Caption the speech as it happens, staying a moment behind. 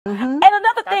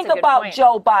about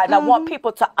Joe Biden, I want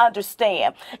people to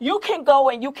understand. You can go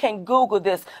and you can Google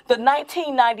this. The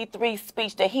 1993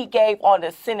 speech that he gave on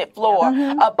the Senate floor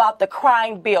about the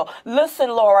crime bill. Listen,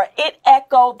 Laura, it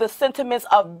echoed the sentiments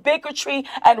of bigotry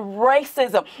and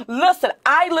racism. Listen,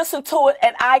 I listened to it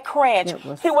and I cringed.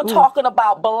 He was talking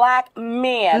about black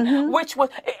men, which was,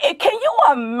 can you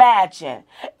imagine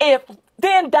if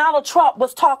then Donald Trump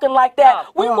was talking like that?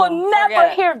 We will never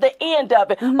hear the end of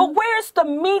it. But where's the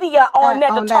media on there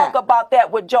to talk about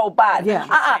that with Joe Biden?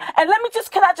 And let me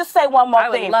just, can I just say one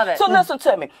more thing? Love it. So listen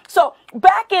to me. So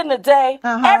back in the day,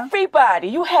 everybody,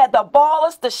 you had the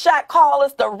ballers, the shot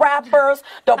callers, the rappers,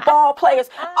 the ball players,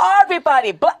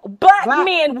 everybody, black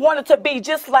men wanted to be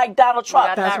just like Donald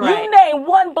Trump. You name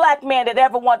one black man that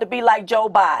ever wanted to be like Joe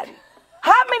Biden.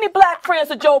 How many black friends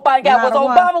did Joe Biden got?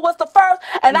 Obama was the first,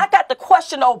 and I got to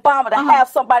question Obama to have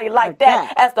somebody like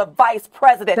that as the vice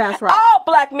president. That's right. All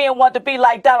black men want to be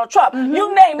like Donald Trump.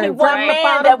 You name me one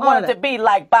man that wanted to be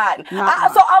like Biden.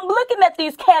 So I'm looking at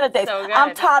these candidates.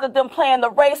 I'm tired of them playing the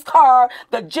race card,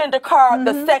 the gender card,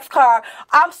 the sex card.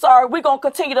 I'm sorry, we're going to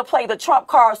continue to play the Trump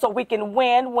card so we can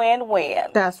win, win, win.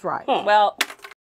 That's right. Well,